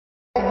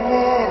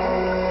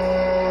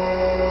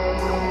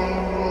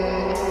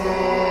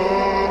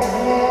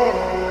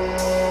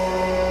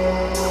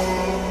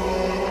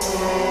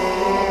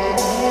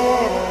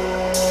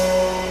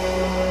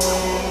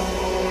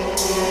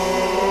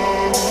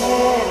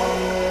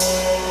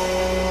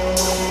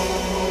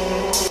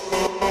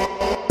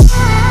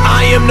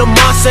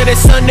said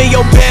it's under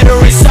your bed or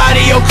inside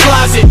of your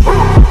closet.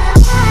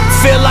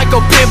 Feel like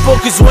a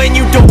pimple, cause when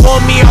you don't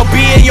want me, I'll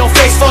be in your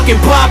face fucking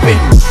popping.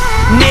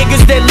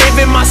 Niggas that live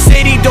in my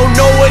city don't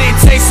know what it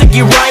takes to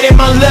get right at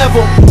my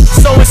level.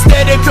 So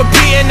instead of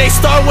competing, they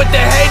start with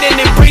the hate and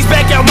it brings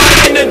back out my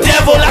inner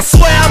devil. I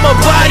swear I'ma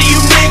body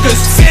you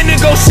niggas. Finna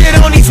go shit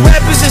on these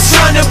rappers that's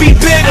trying to be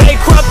bigger. They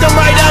cropped them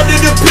right out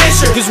of the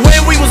picture, cause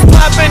when we was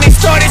popping, they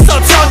started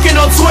start talking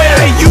on Twitter.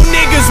 Hey, you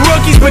niggas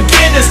rookies,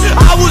 beginners.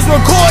 I was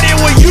recording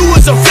when you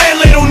was a fat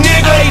little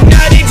nigga. Hey,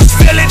 now they just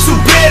feeling too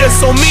bitter.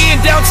 So me and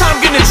Downtime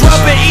gonna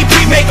drop an EP,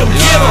 make them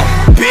give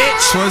up,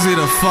 bitch. Swerzie,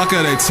 the fuck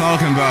are they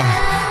talking about?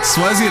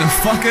 Swerzie, the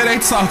fuck are they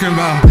talking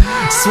about?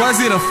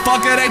 Swerzie, the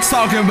fuck are they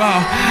talking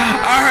about?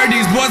 I heard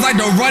these boys like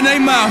to run their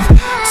mouth.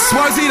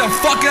 Swerzie, the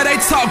fuck are they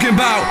talking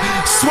about?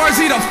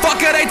 Swerzie, the fuck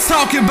are they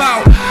talking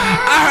about?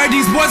 I heard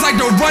these boys like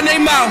to run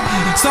their mouth.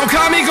 So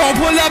Kami gon'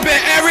 pull up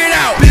and air it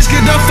out. Bitch,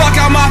 get the fuck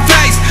out my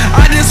face.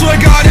 I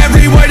disregard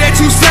every word that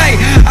you say.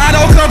 I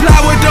don't comply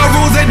with the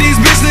rules that these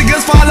bitch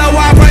niggas follow.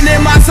 I'm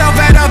running myself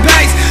at a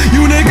base.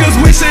 You niggas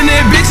wishing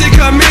that bitch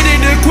committed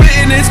to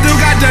quitting and still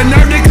got the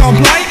nerve to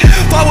complain.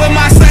 Fuck with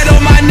my set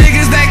on my niggas.